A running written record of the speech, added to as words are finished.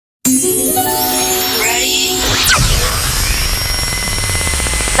Ladies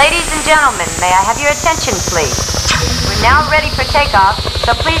and gentlemen, may I have your attention, please? We're now ready for takeoff,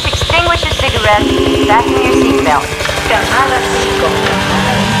 so please extinguish your cigarettes and fasten your seatbelt.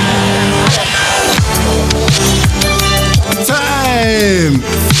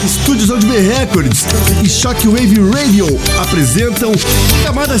 Time! Estúdios Audiob Records e Shockwave Radio apresentam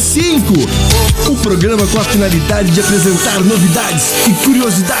Camada-5, um programa com a finalidade de apresentar novidades e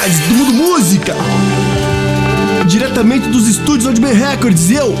curiosidades do mundo música. Diretamente dos estúdios Audiob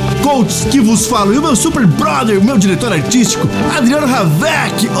Records, eu, coach, que vos falo, e o meu super brother, o meu diretor artístico, Adriano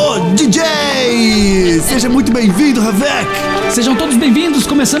Ravec, o DJ! Seja muito bem-vindo, Ravec! Sejam todos bem-vindos,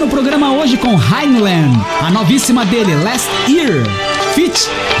 começando o programa hoje com Heinlein, a novíssima dele, Last Year, feat.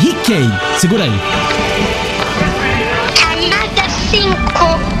 Hickey. Segura aí.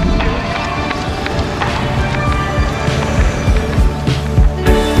 Camada-5.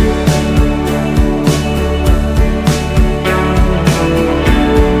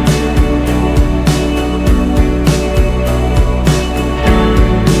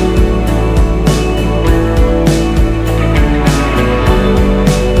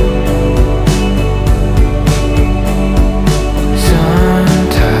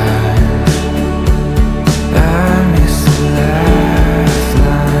 Sometimes I miss the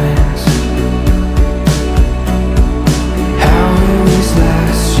lifeline.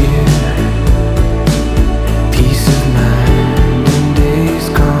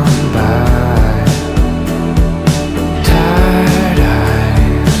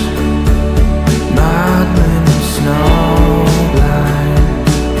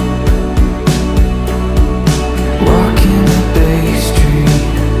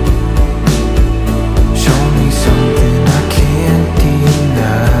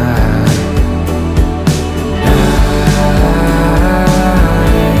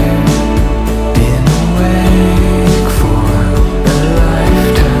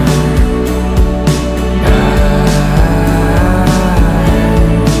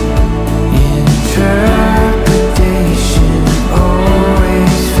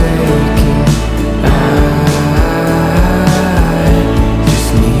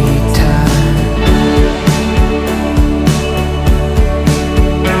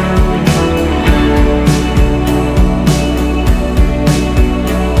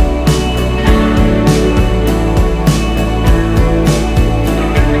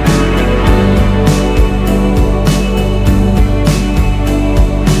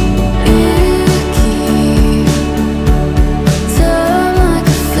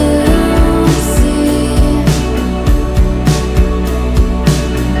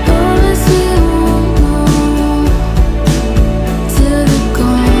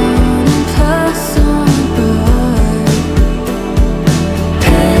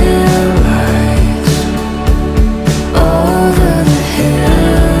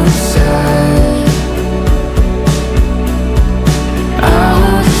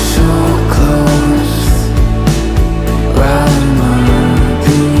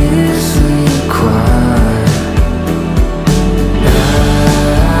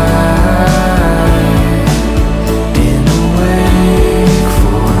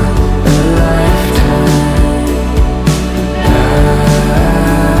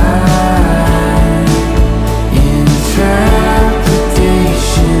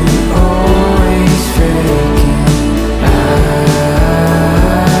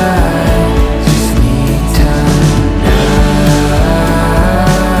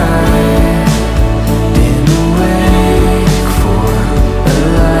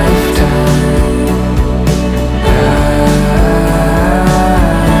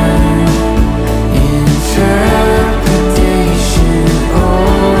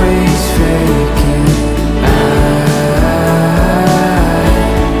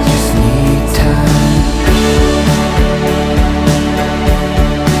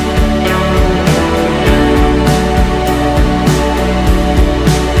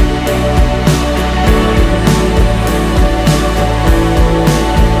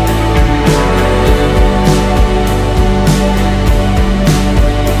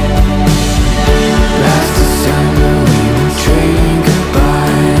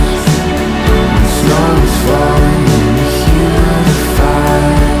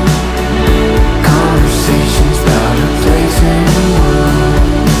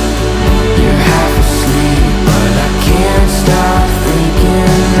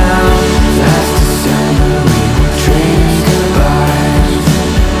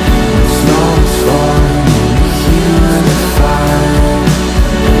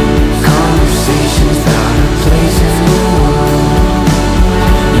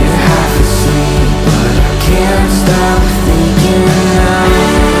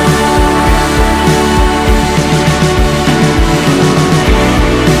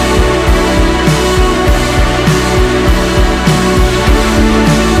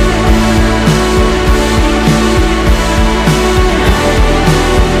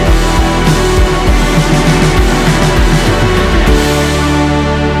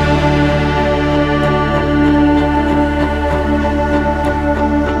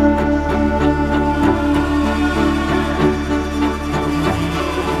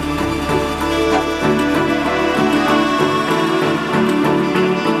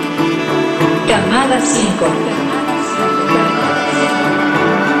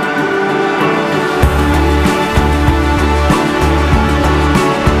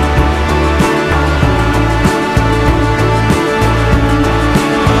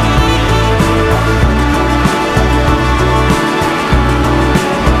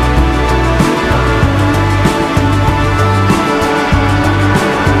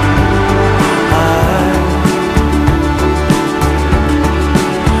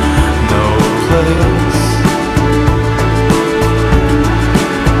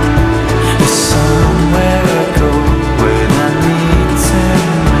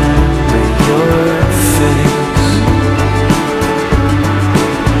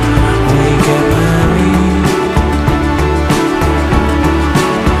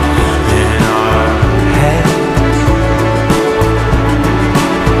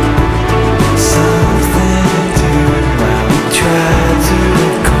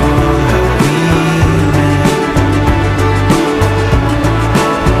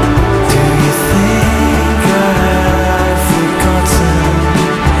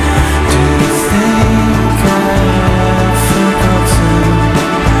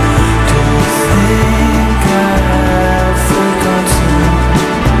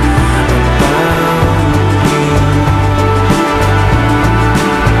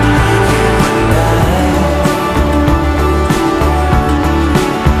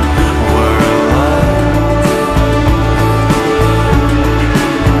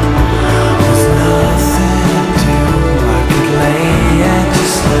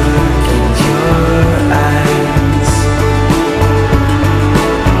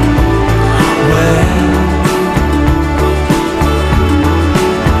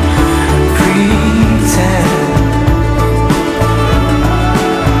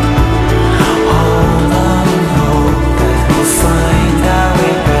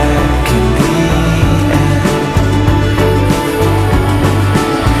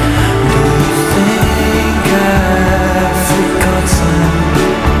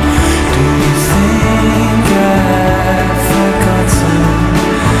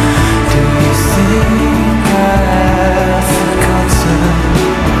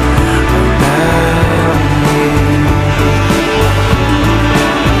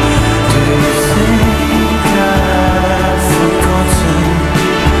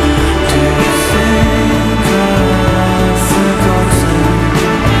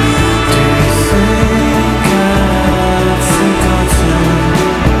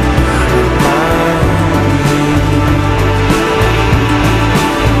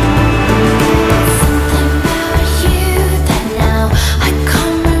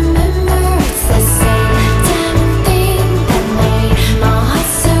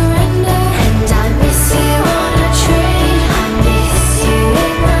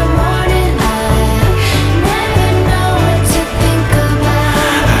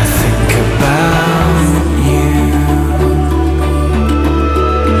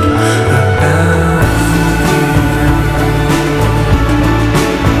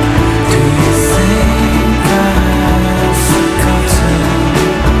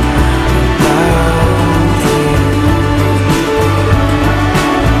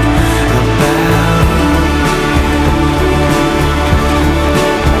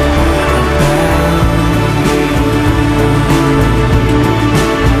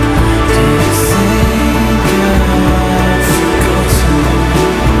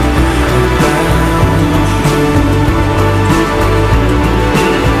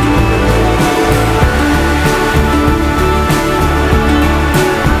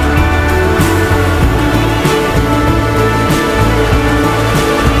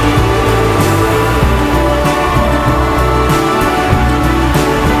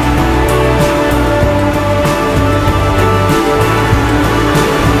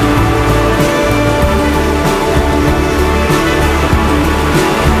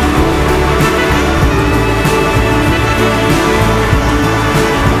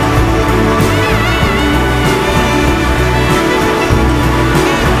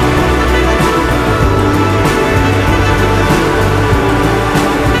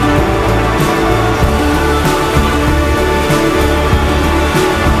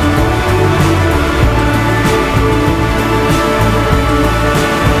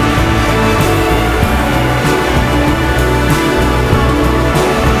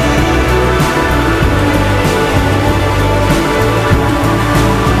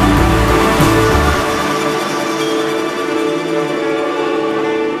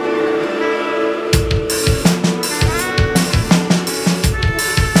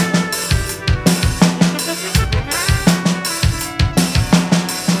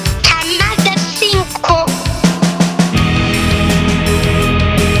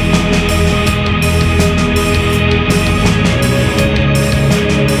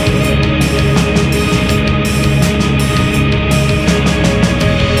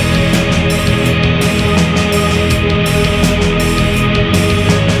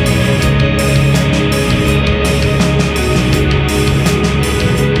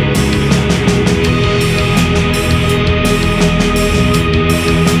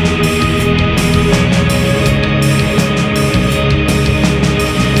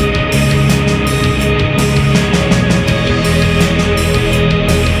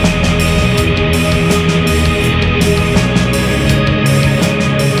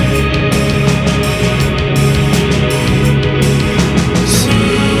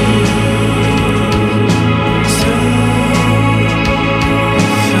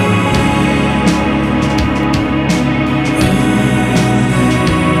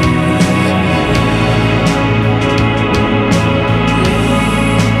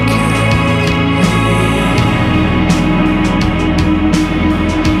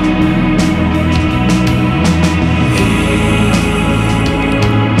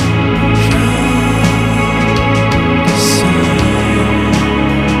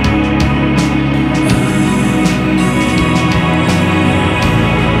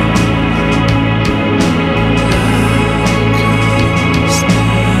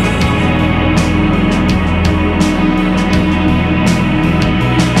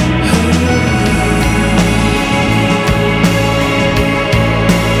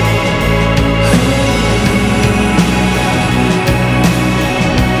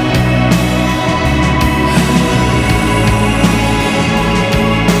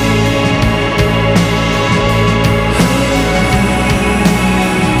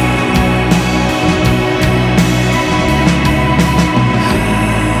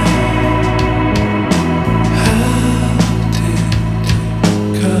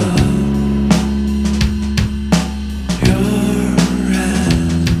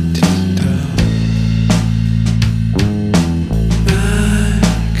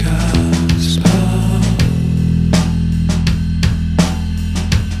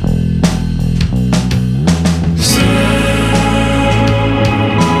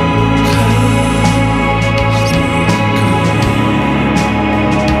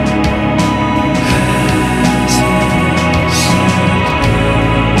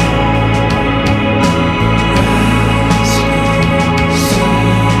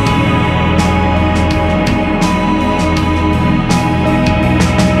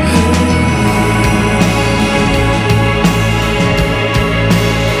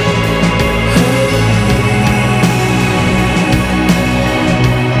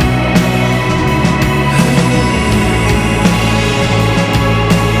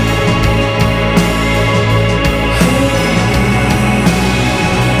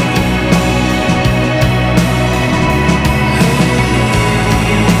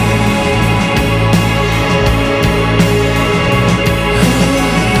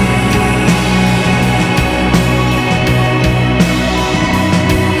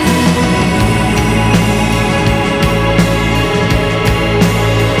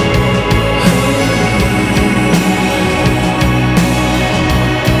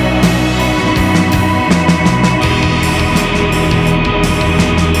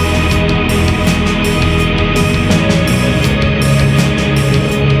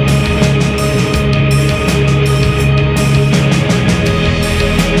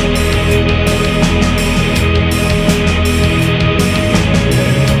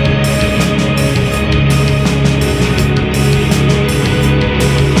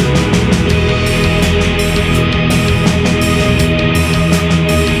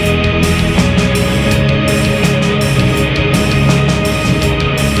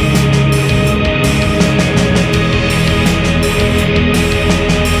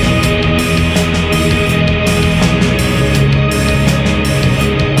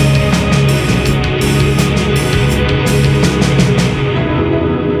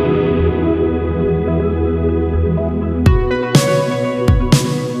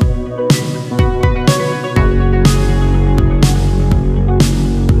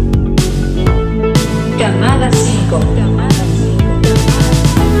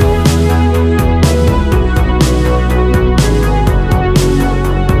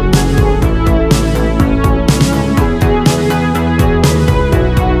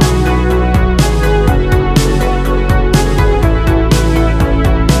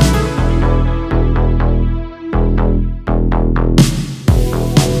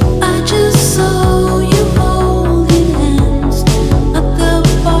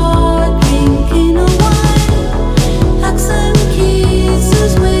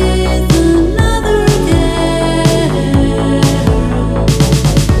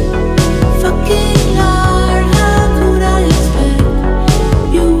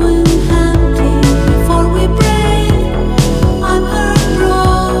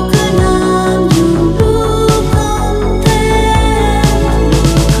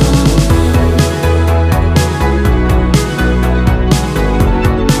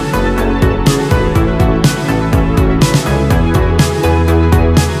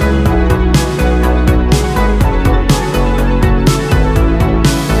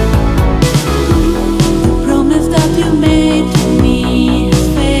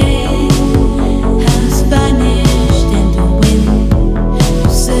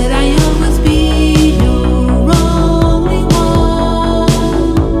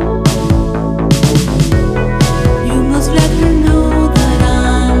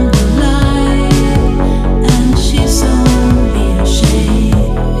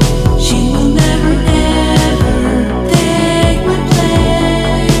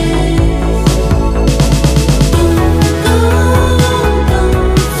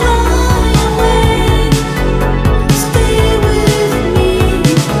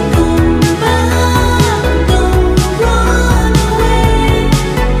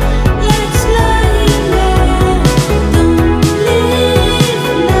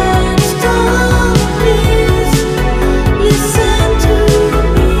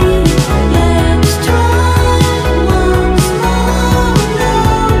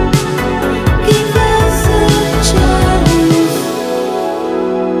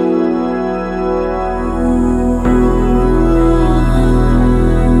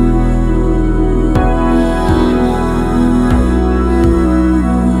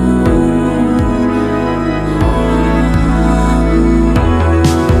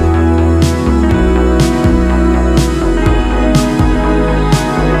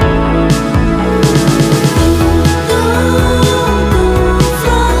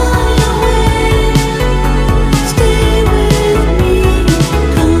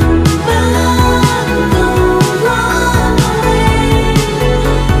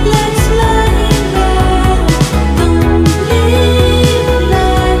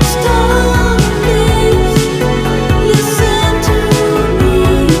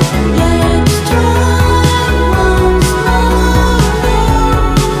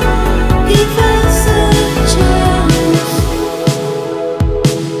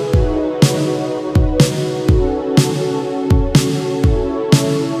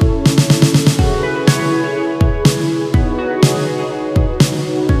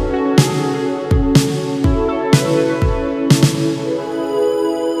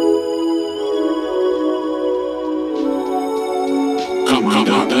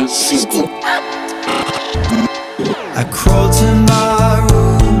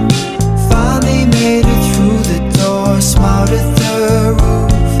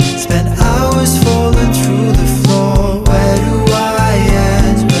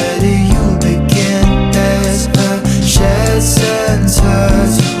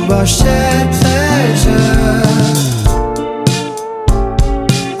 our shared pleasure.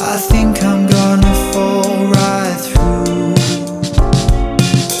 I think I'm gonna fall right through.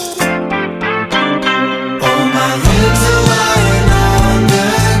 All my limbs are lying on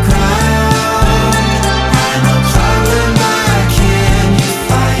the ground, and I'll plug them back in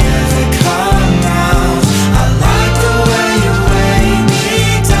if I ever come round. I like the way you weigh me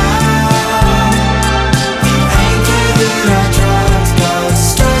down. The anchor that I dropped got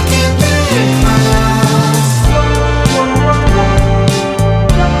stuck in the clouds.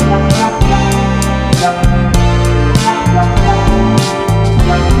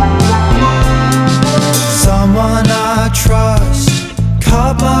 Someone I trust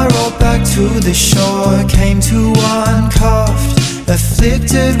caught my rope back to the shore, came to uncuffed,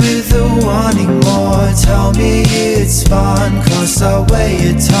 afflicted with a wanting more. Tell me it's fun, 'cause I weigh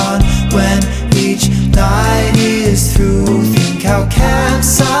a ton when each night is through. Think how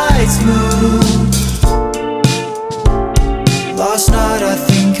campsites move. Last night I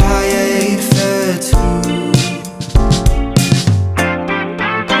think I ate for two.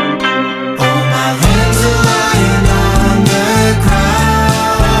 All my limbs are lying on the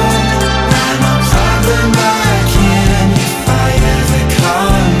ground, and I'll plug them back in if I ever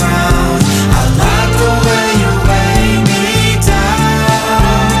come round. I like the way you weigh me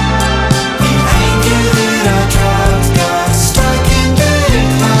down. The anchor that I dropped got stuck in the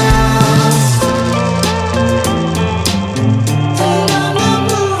clouds. And I'm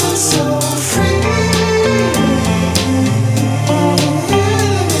moving so free.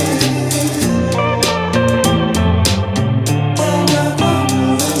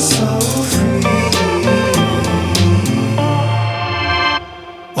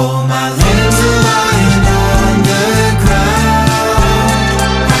 All my limbs are lying on the ground,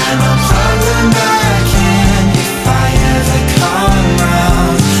 and I'll plug them back in if I ever come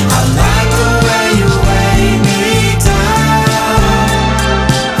round. I like the way you weigh me down.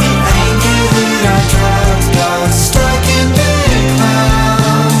 The anchor that I dropped got stuck in the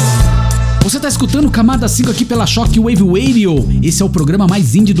clouds. Você tá escutando o Camada-5 aqui pela Shockwave Radio. Esse é o programa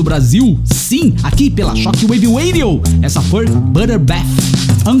mais indie do Brasil. Sim, aqui pela Shockwave Radio. Essa foi Butterbath,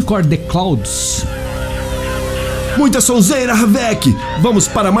 Anchor the Clouds. Muita sonzeira, Ravek! Vamos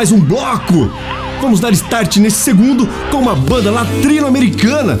para mais um bloco! Vamos dar start nesse segundo com uma banda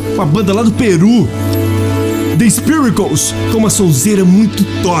latino-americana, uma banda lá do Peru. The Spirituals, com uma sonzeira muito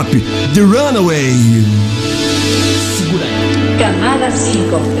top, The Runaway. Segura aí.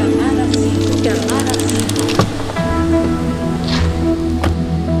 Camada-5.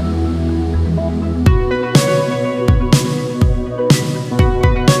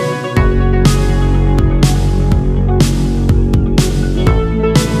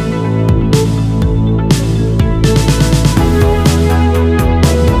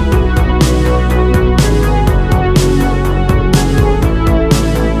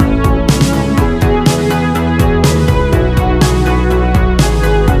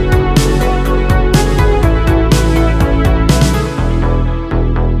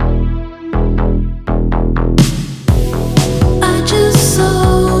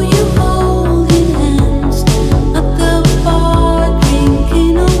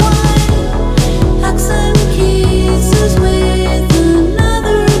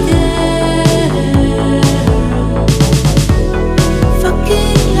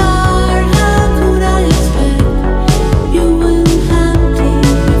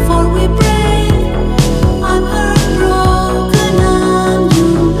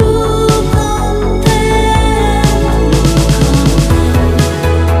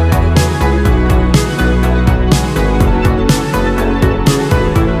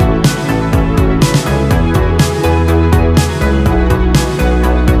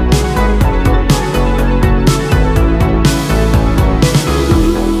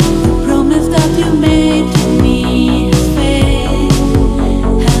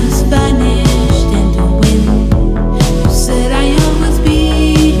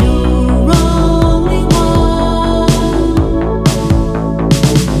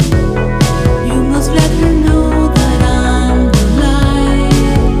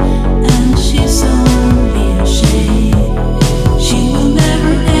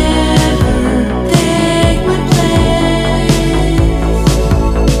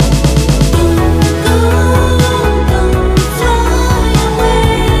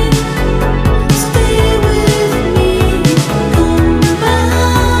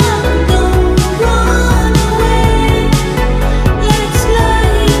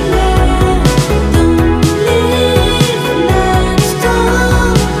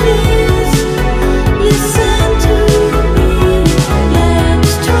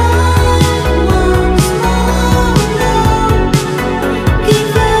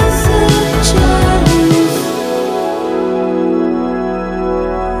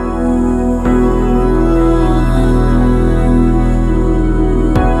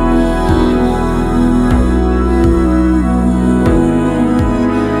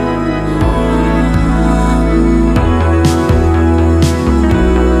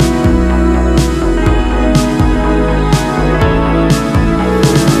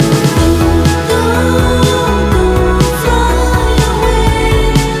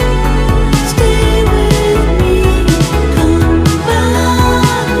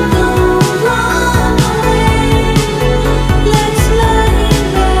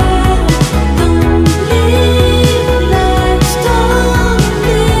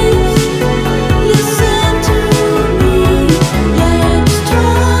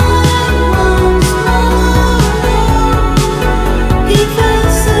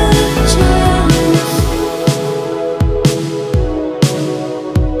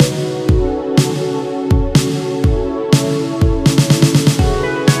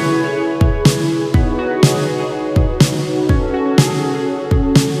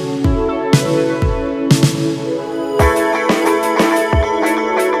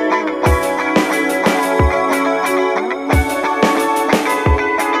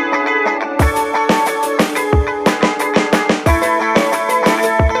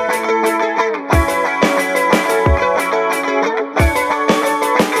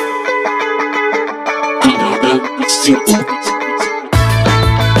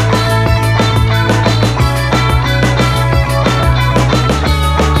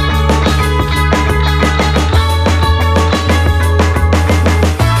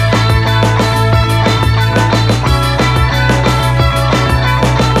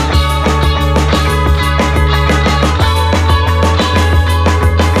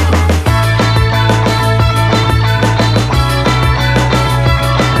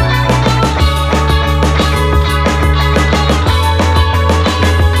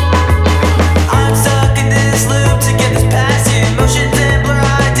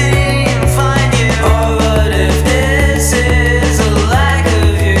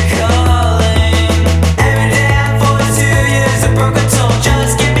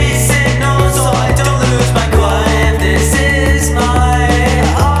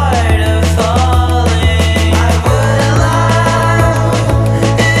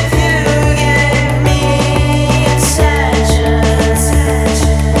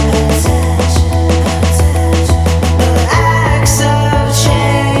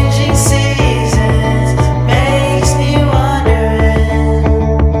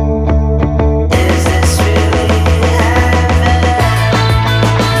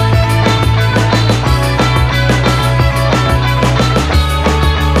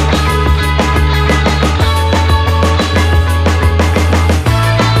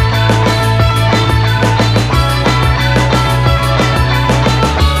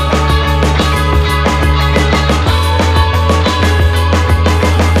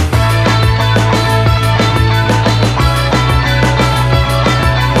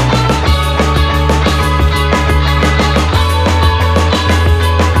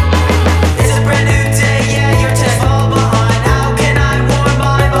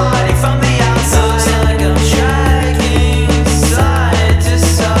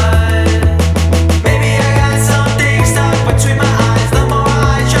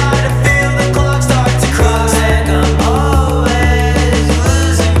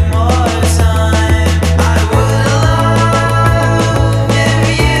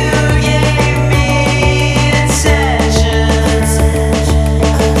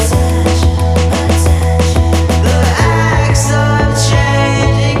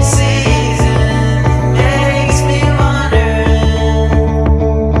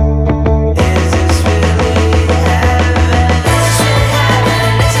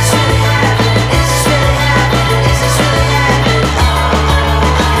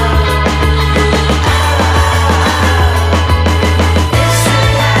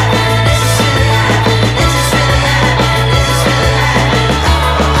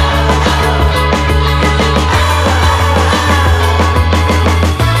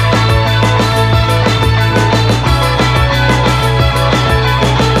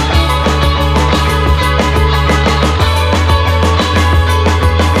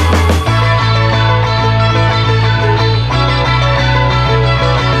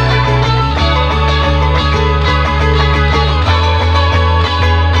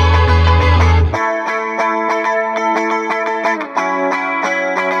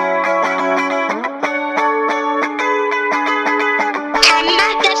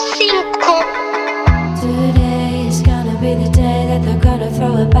 5. Today is gonna be the day that they're gonna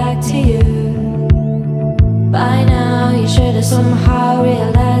throw it back to you. By now you should have somehow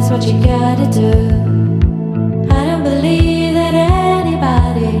realized what you gotta do. I don't believe that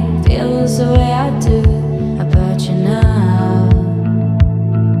anybody feels the way I do about you now.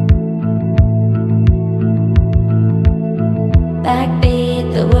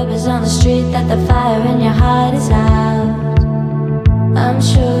 Backbeat, the word is on the street that the fire in your heart is out. I'm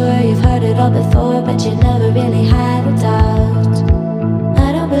sure you've heard it all before, but you never really had a doubt.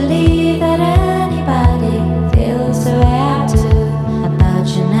 I don't believe that anybody feels the way I do about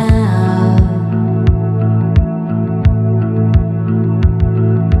you now.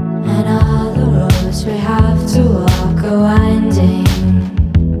 And all the roads we have to walk are winding,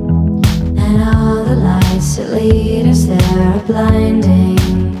 and all the lights that lead us there are blinding.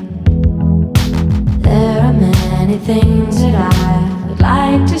 There are many things that I would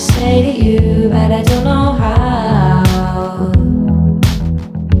like to say to you, but I don't know how.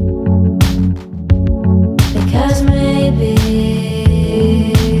 Because maybe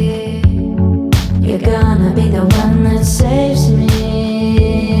you're gonna be the one that saves me.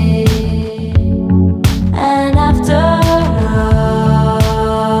 And after all,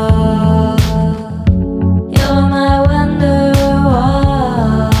 you're my wonderwall.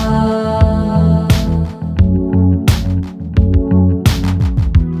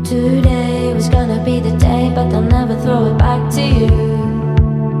 Today was gonna be the day, but they'll never throw it back to you.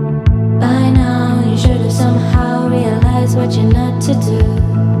 By now you should have somehow realized what you're not to do.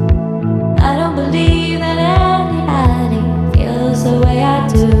 I don't believe that anybody feels the way I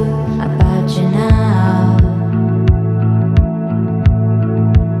do about you now.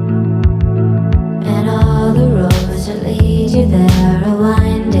 And all the roads that lead you there are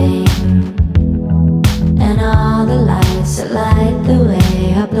winding, and all the lights that light the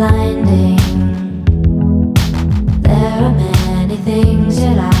way are blinding. There are many things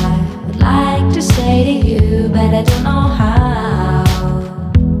that I would like to say to you, but I don't know how.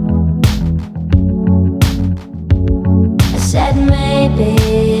 I said maybe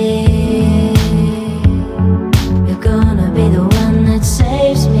you're gonna be the one that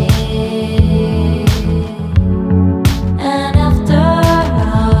saves me. And after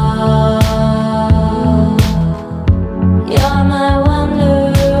all, you're my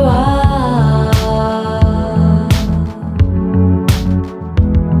wonderwall.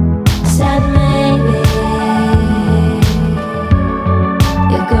 Said maybe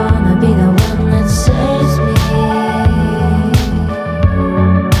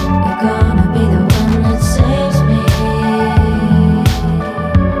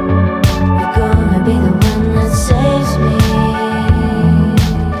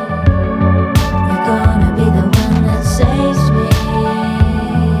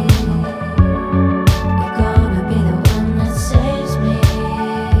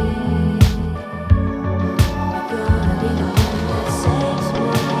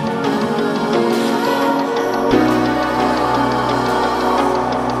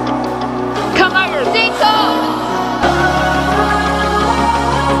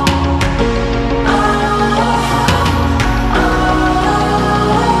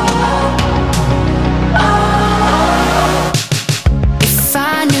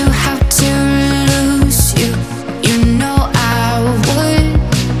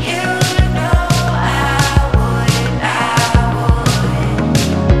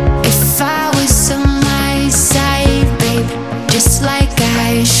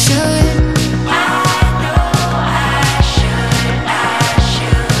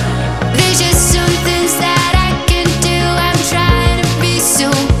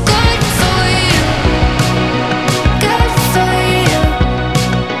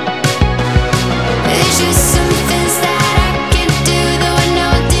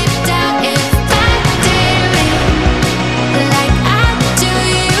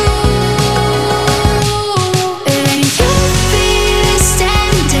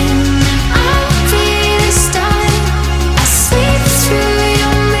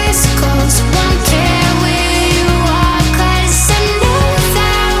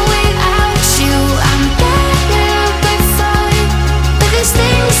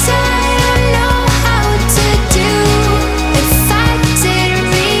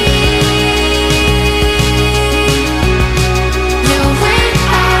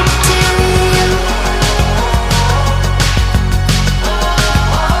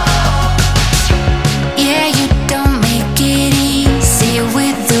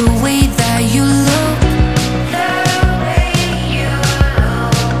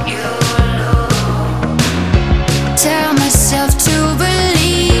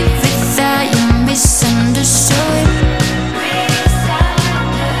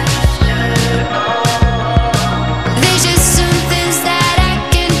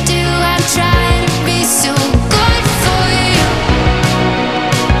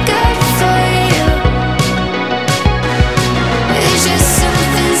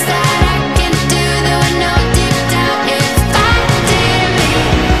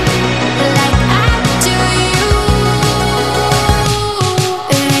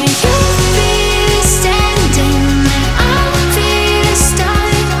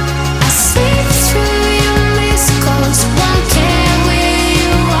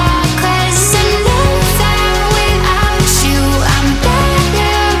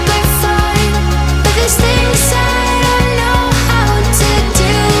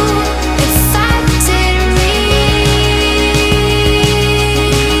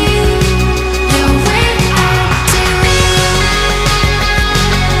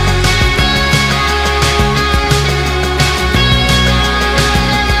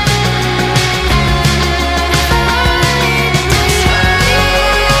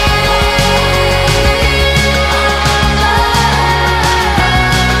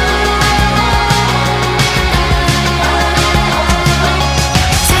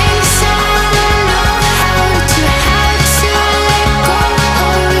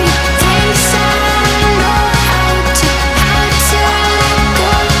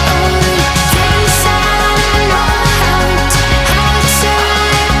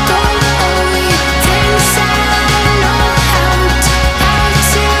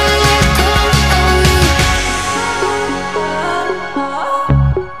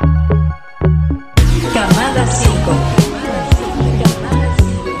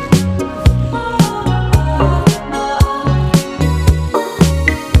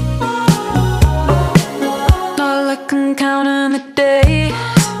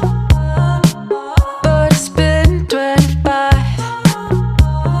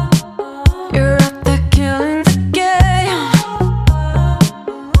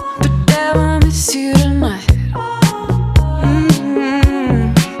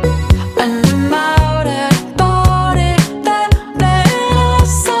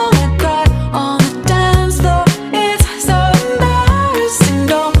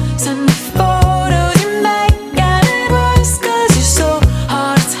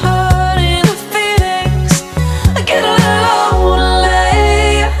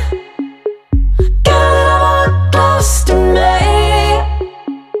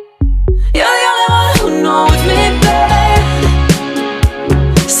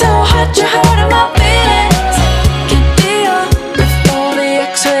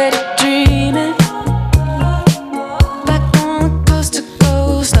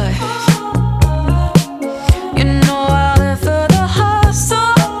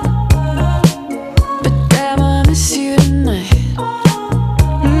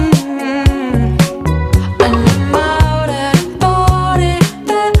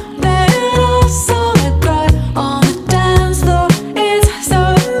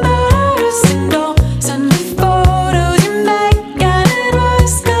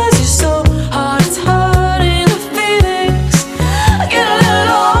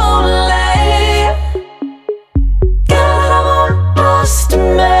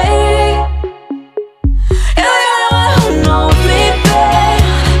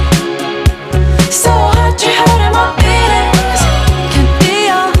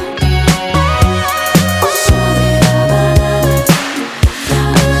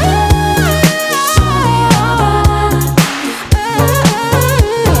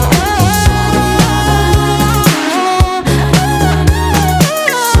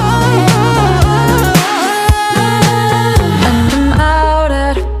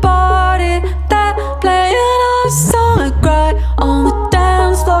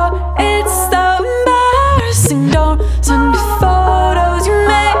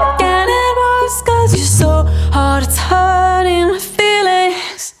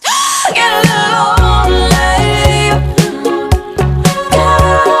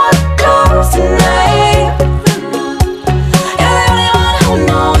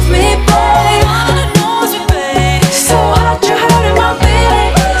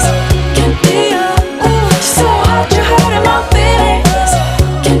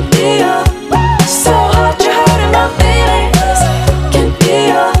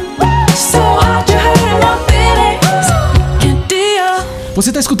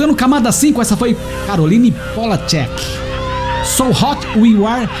escutando Camada-5, essa foi Caroline Polachek. So Hot We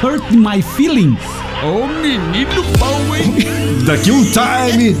Are Hurting My Feelings. Ô menino bom, hein? Daqui um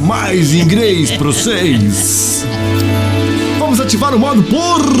time, mais inglês pra vocês. Vamos ativar o modo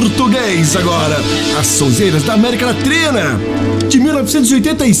português agora. As sonzeiras da América Latina. De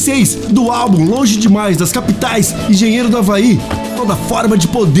 1986, do álbum Longe Demais das Capitais, Engenheiro do Havaí. Toda forma de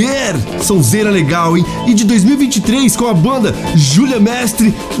poder. Sonzeira legal, hein? E de 2023 com a banda Júlia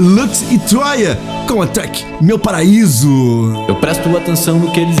Mestre, Lux e Troia, com a track Meu Paraíso. Eu presto atenção no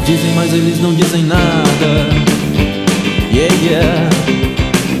que eles dizem, mas eles não dizem nada. Yeah, yeah.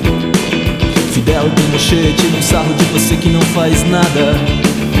 Fidel e Pinochet tiram um sarro de você que não faz nada.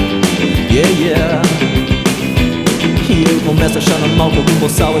 Yeah, yeah. E eu começo a achar normal que algum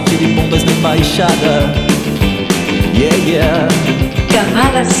boçal atire bombas na embaixada. Yeah, yeah.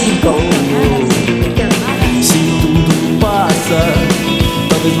 Camada-5. Se tudo passa,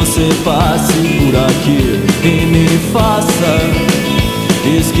 talvez você passe por aqui e me faça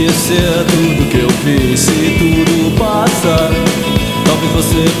esquecer tudo que eu fiz. Se tudo passa, talvez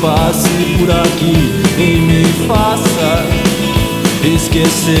você passe por aqui e me faça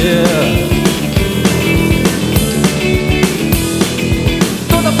esquecer.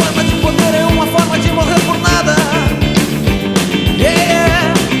 Toda forma de poder é uma forma de morrer por nada.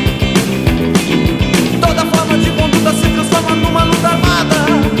 Yeah. Toda forma de conduta se transforma numa luta armada.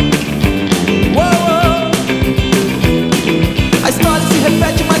 Uou. A história se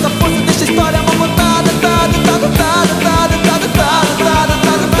repete, mas a força deixa a história amamantada.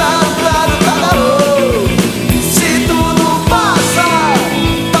 Se tudo passa,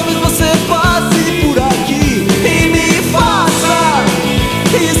 talvez você passe por aqui e me faça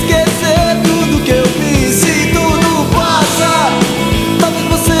esquecer tudo que eu fiz. Se tudo passa, talvez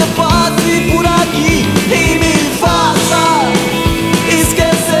você passe por aqui e me faça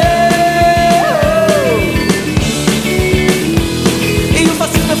esquecer. E o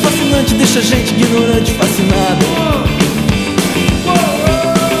fascismo é fascinante, deixa a gente ignorante, fascinado.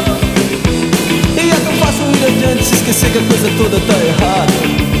 E é tão fácil ir adiante, se esquecer que a coisa toda tá errada.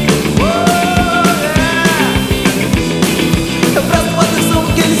 Eu presto atenção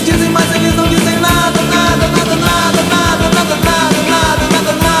no que eles dizem, mas eles não dizem nada, nada, nada, nada, nada, nada, nada, nada,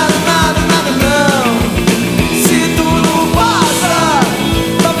 nada, nada, nada, nada, não. Se tudo passa,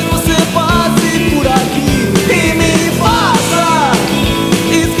 talvez você passe por aqui e me faça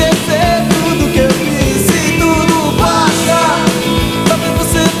esquecer tudo que eu fiz. Se tudo passa, talvez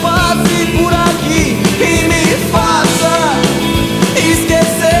você passe por aqui e me faça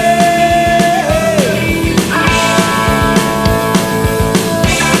esquecer.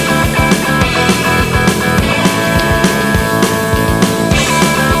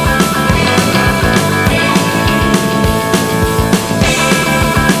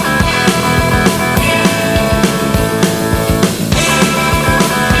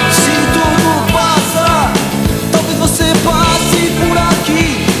 Se tudo passa, talvez você passe por aqui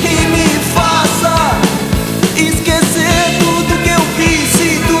e me faça esquecer tudo que eu fiz. Se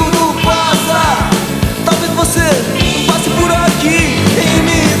tudo passa, talvez você passe por aqui e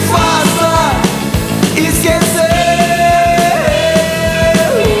me faça esquecer.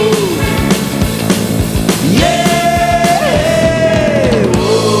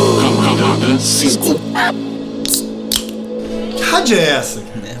 Que rádio é essa,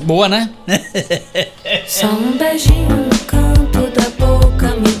 cara? Boa, né? Só um beijinho no canto da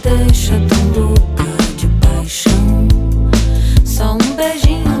boca me deixa tão louca de paixão. Só um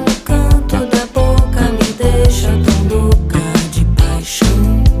beijinho no canto da boca me deixa tão louca de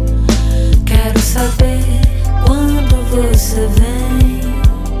paixão. Quero saber quando você vem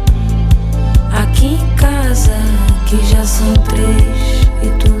aqui em casa, que já são 3 e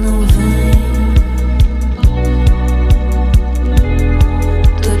tu não vem.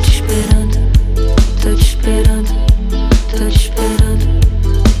 Tô te esperando,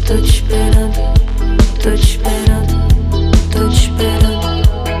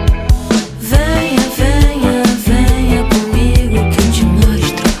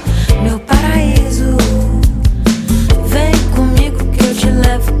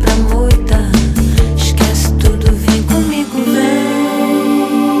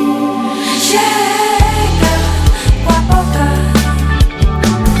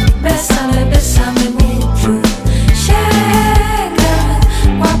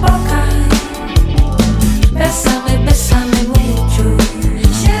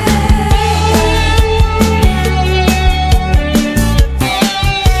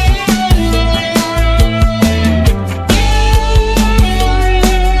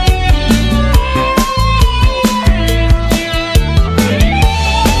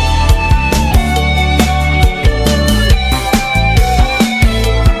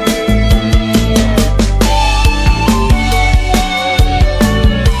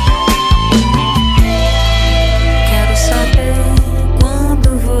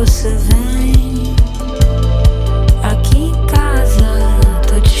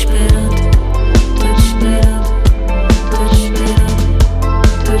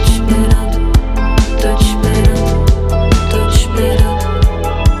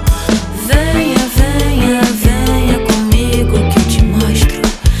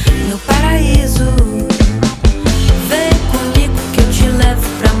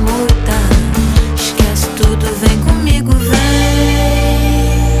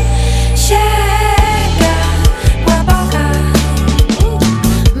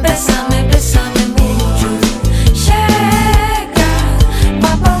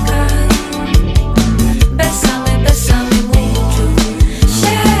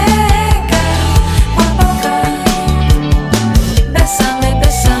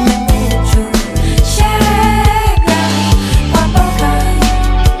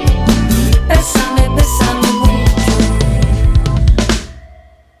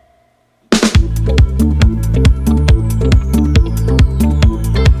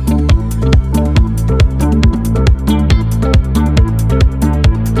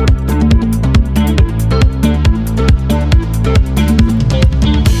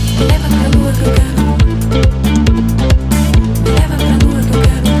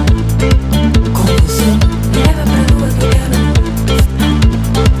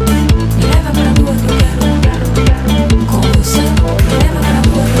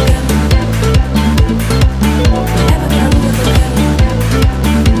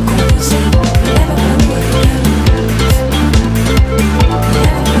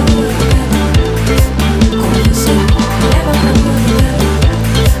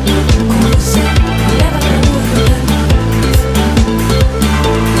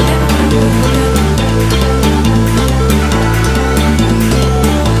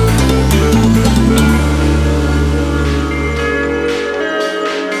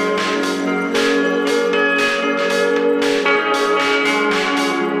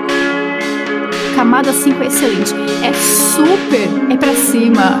 Camada 5 é excelente. É super, é pra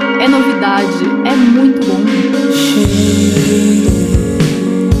cima, é novidade, é muito bom.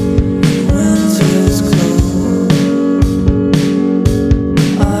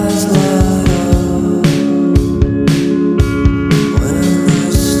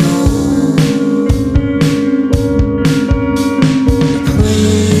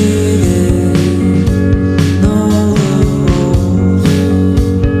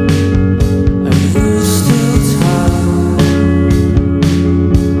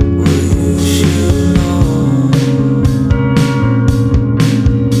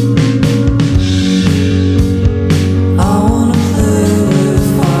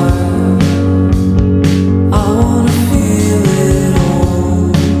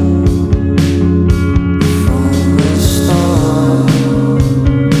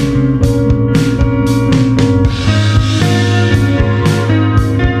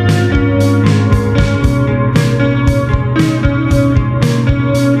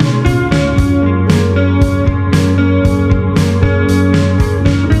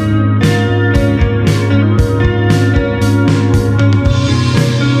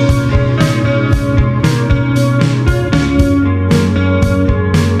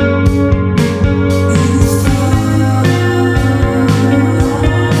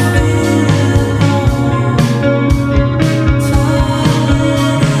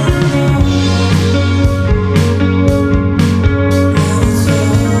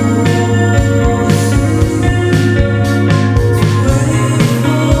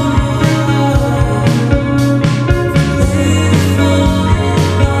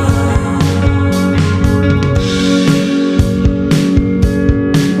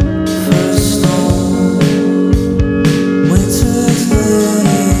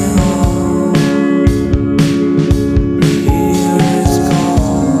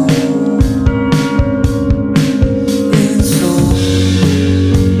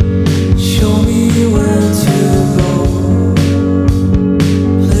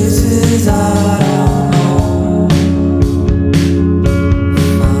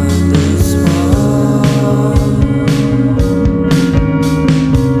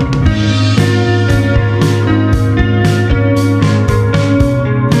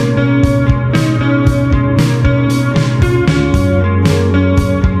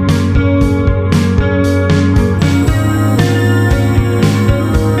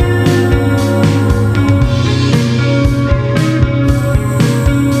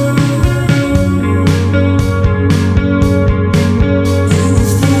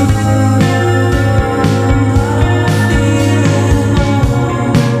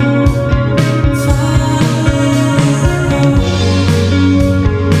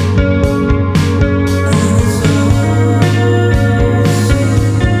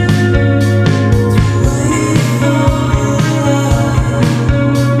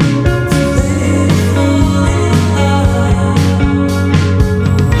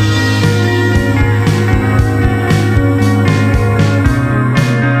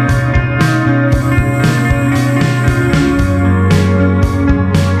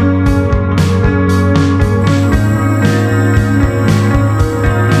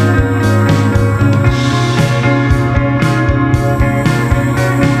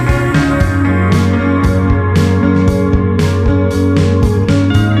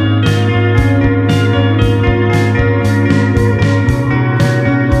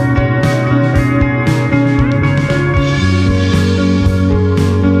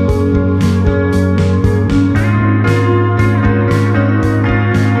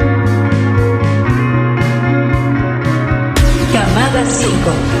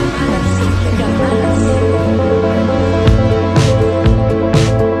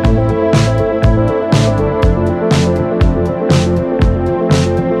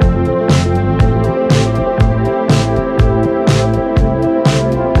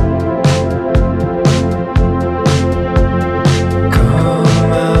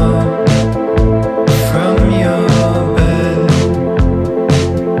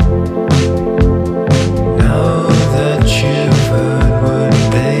 Now that you've heard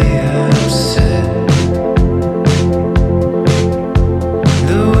what they have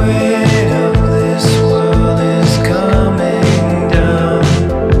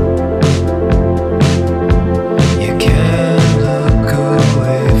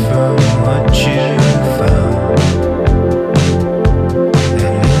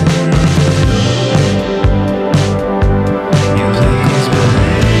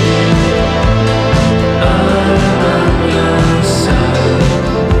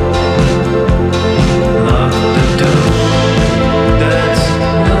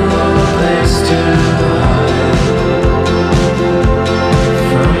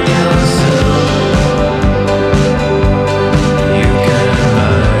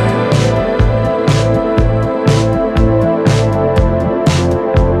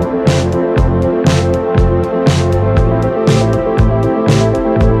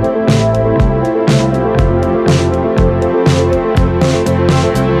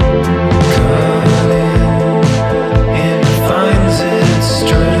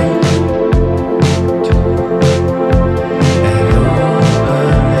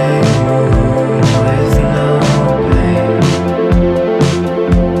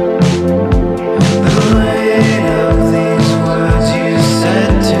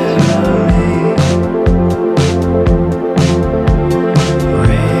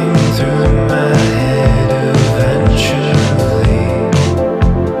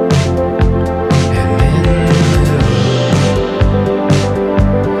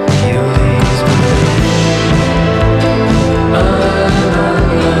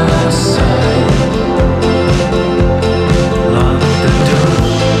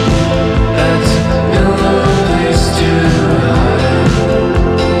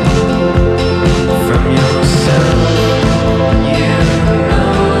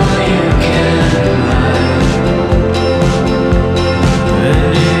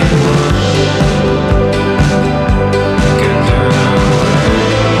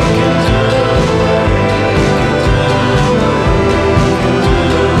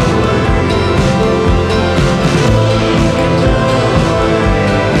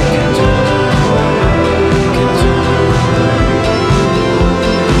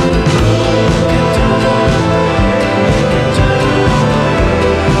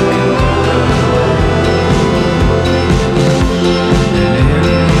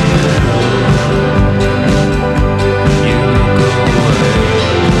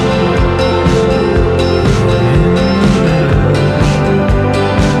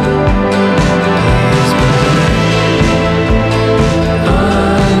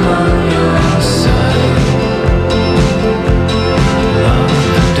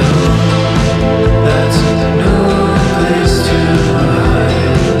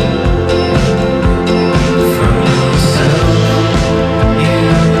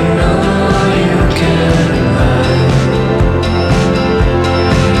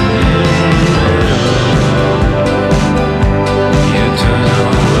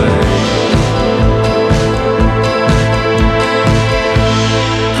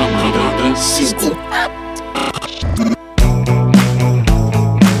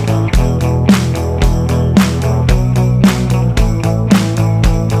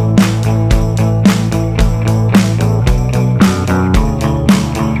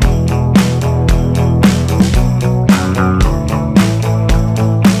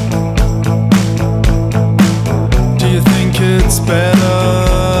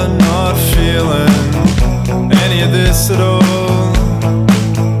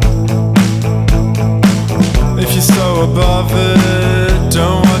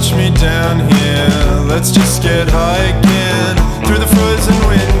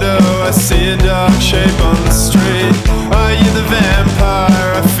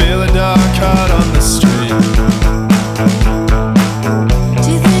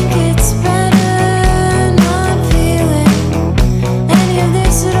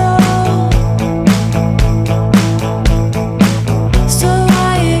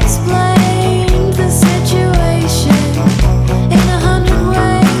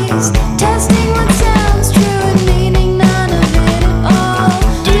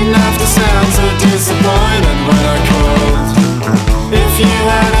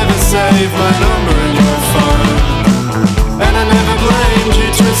save my number in your phone. And I never blamed you,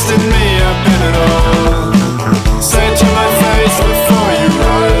 twisted me up in it all. Say it to my face before you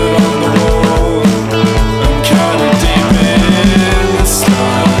write it on the wall. I'm kinda deep in the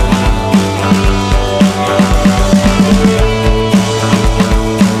stone.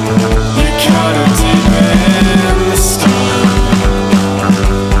 You're kinda deep in the stone.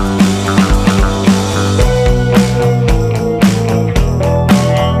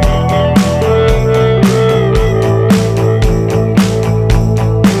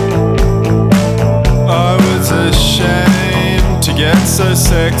 I was ashamed to get so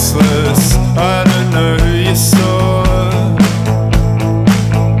sexless. I don't know who you saw.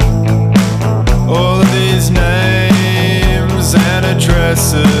 All of these names and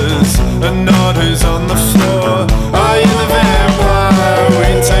addresses, and not who's on the floor. Are you the vampire? We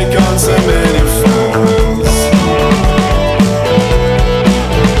take on so many forms.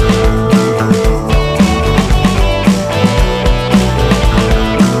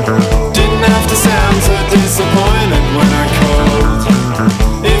 Didn't have to sound so disappointed when I called.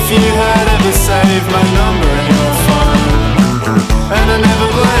 If you had ever saved my number in your phone. And I never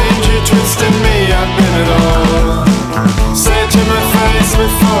blamed you, twisting me up in it all. Say it to my face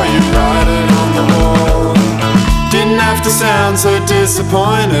before you write it on the wall. Didn't have to sound so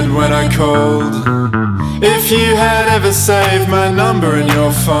disappointed when I called. If you had ever saved my number in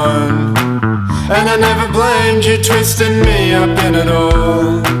your phone. And I never blamed you, twisting me up in it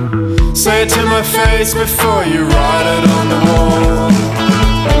all. Say it to my face before you write it on the wall.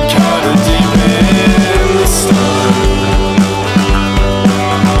 I'm kinda deep in the stone.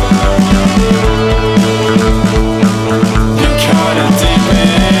 You're kinda deep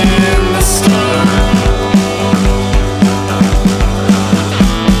in the stone.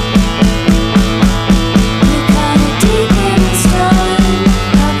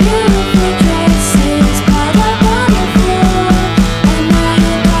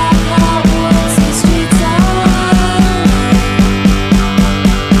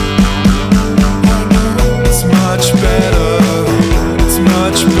 It's much better, it's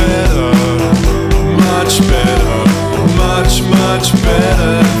much better, much better, much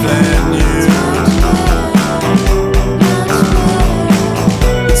better than you.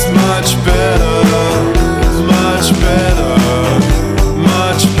 It's much better, much better,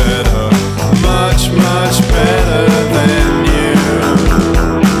 much better, much better than you.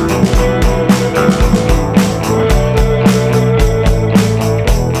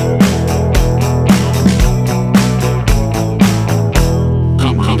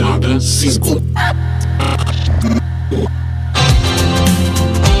 Camada-5.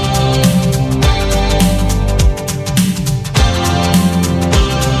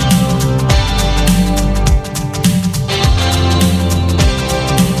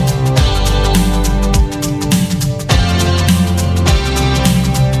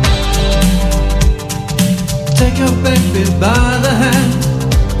 Take your baby by the hand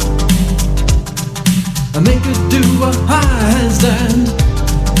and make her do a handstand.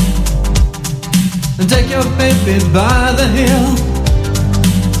 And take your baby by the heel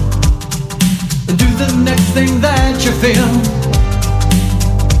and do the next thing that you feel.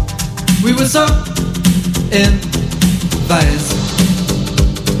 We were so in phase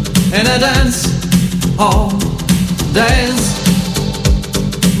in a dance all days.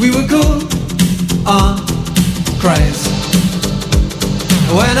 We were cool on craze.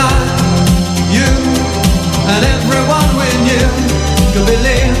 When I, you, and everyone we knew could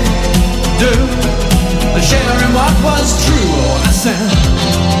believe, do, and share in what was true. Oh, I said,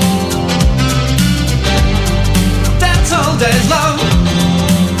 dance all days long.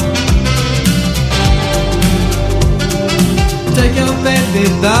 Take your baby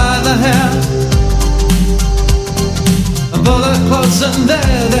by the hair and pull her close and there.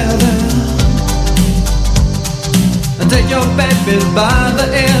 And take your baby by the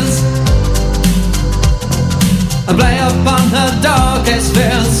ears and play upon her darkest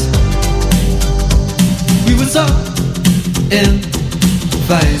fears. We were so in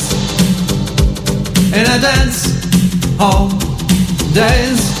phase in a dance hall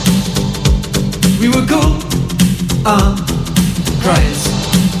days. We were cool on craze.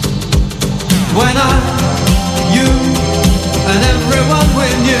 When I, you, and everyone we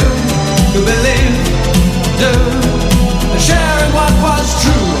knew could believe, do, and share in what was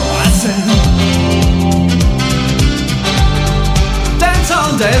true. I said, dance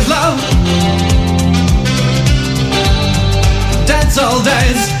all days, love. Dance all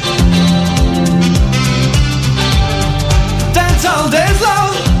days. Dance all days,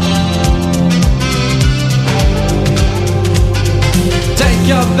 love. Take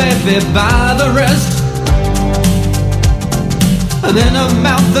your baby by the wrist, and in her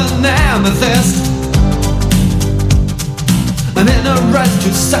mouth an amethyst, and in her eyes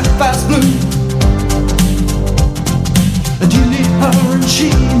two sapphires blue. And you need her and she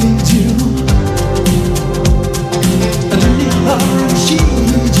needs you, and you need her and she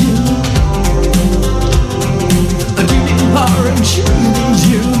needs you, and you need her and she needs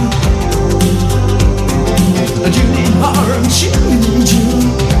you, and you need her and she needs you,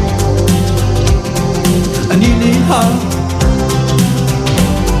 and you need her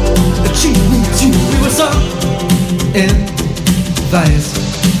and she needs you. We were so in phase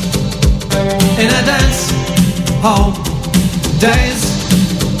in a dance hall days.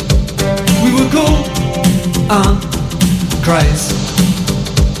 We were cool and crazy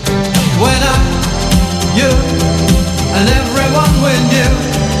when I, you, and everyone we knew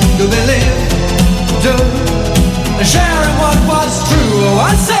to believe, to sharing what was true. Oh,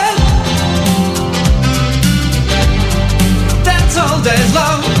 I said that's all days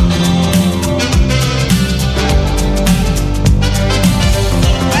long.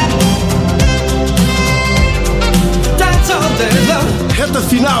 Reta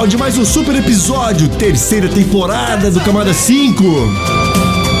final de mais um super episódio, terceira temporada do Camada-5.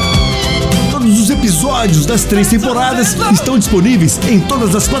 Todos os episódios das 3 temporadas estão disponíveis em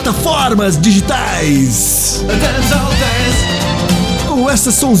todas as plataformas digitais. Com essa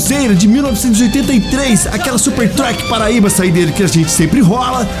sonzeira de 1983, aquela super track Paraíba saideira que a gente sempre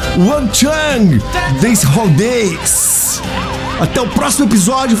rola, One Chang, Dance Hall Days. Até o próximo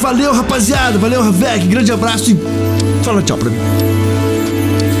episódio, valeu rapaziada, valeu Ravec, grande abraço e fala tchau pra mim.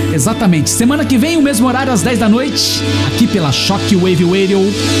 Exatamente, semana que vem, o mesmo horário, às 10 da noite, aqui pela Shockwave Radio.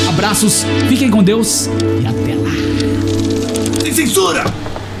 Abraços, fiquem com Deus e até lá. Tem censura!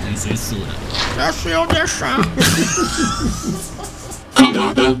 Tem censura. É se eu deixar.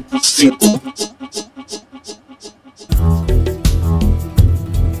 Camada-5.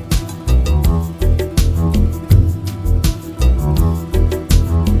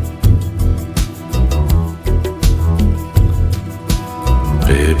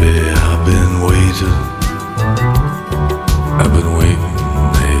 Baby, I've been waiting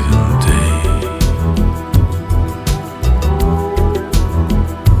night and day.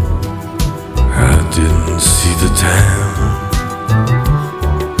 I didn't see the time,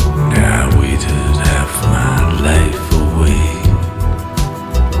 I waited half my life away.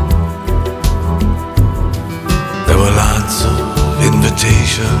 There were lots of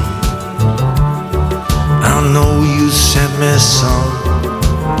invitations, I know you sent me some,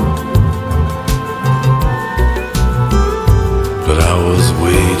 but I was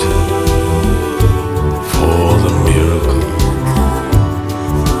waiting for the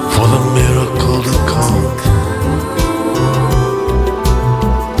miracle to come.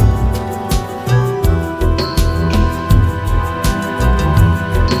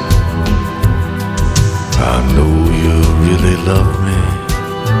 I know you really love me,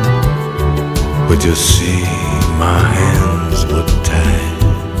 but you see my hands were tied.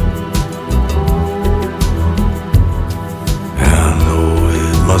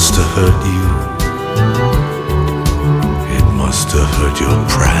 Must have hurt you, it must have hurt your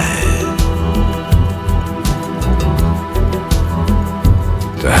pride,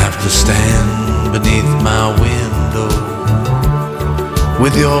 to have to stand beneath my window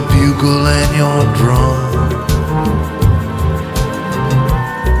with your bugle and your drum,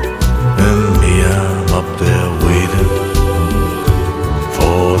 and me, I'm up there waiting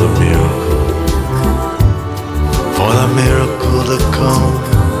for the miracle to come.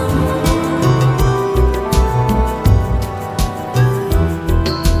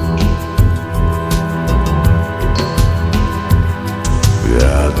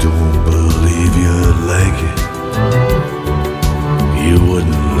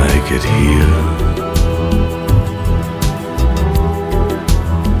 It here.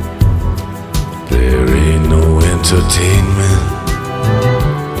 There ain't no entertainment,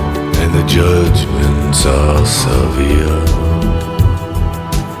 and the judgments are severe.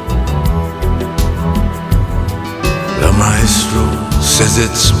 The maestro says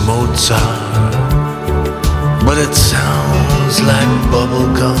it's Mozart, but it sounds like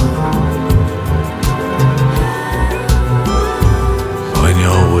bubblegum. When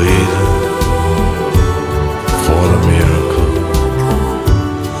you're waiting for the miracle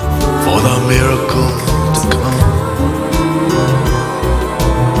to come.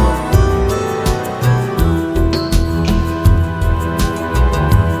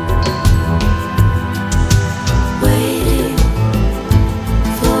 Waiting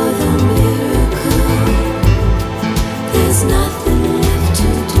for the miracle. There's nothing left to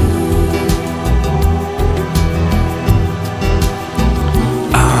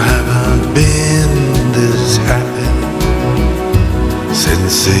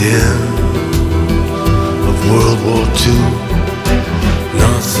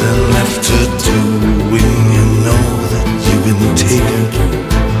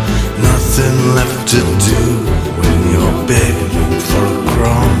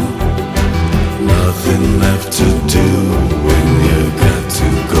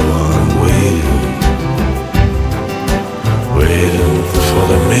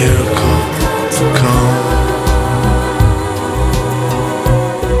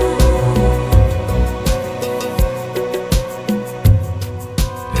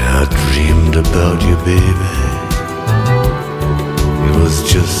without you, baby. It was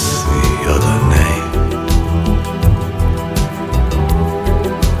just the other night.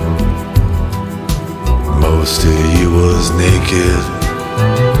 Most of you was naked,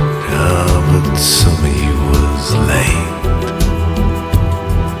 but some of you was lame.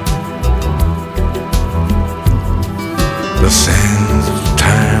 The sands of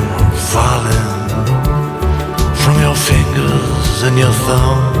time are falling from your fingers and your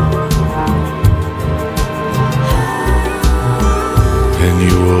thumb, and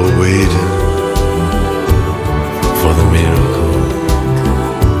you were waiting for the miracle,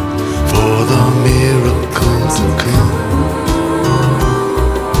 for the miracle to come.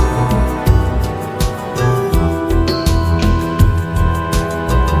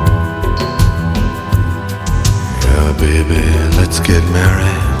 Yeah, baby, let's get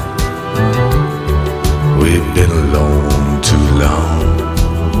married. We've been alone too long.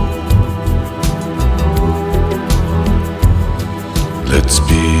 Let's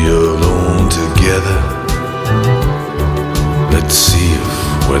be alone together. Let's see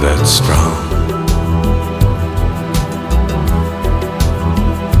if we're that strong.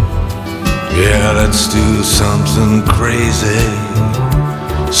 Yeah, let's do something crazy,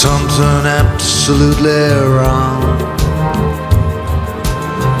 something absolutely wrong.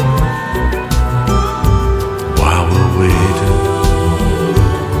 While we're waiting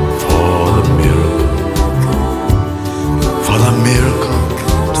for the miracle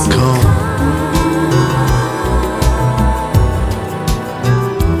to come.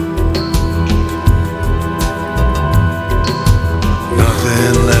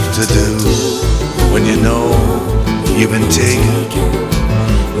 Nothing left to do when you know you've been taken.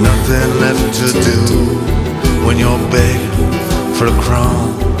 Nothing left to do when you're begging for a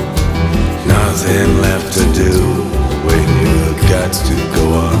crumb. Nothing left to do when you got to go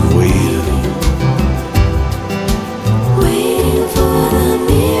on waiting. Waiting for the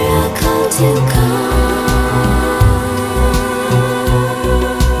miracle to come.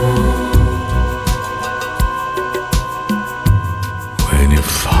 When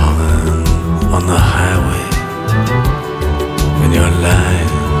you're falling on the highway, when you're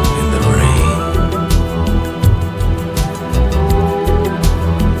lying in the rain,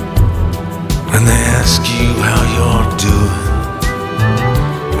 and they ask you how you're doing,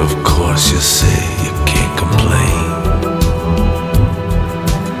 of course you say you can't complain.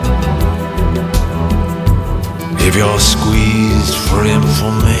 If you're squeezed for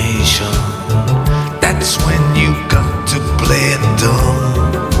information, that's when you got to play it dumb.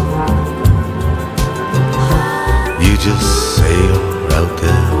 You just say you're out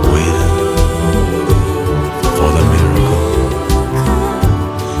there waiting for the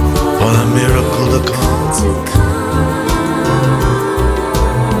miracle to come.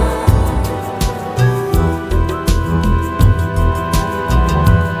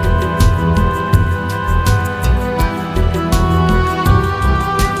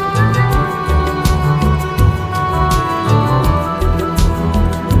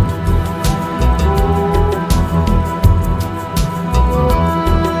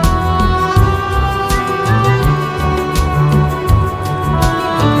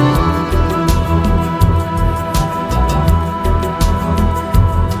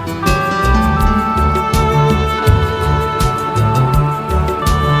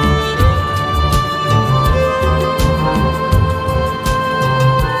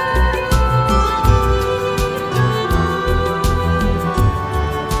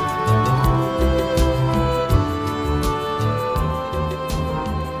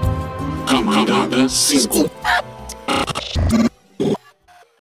 Camada-5.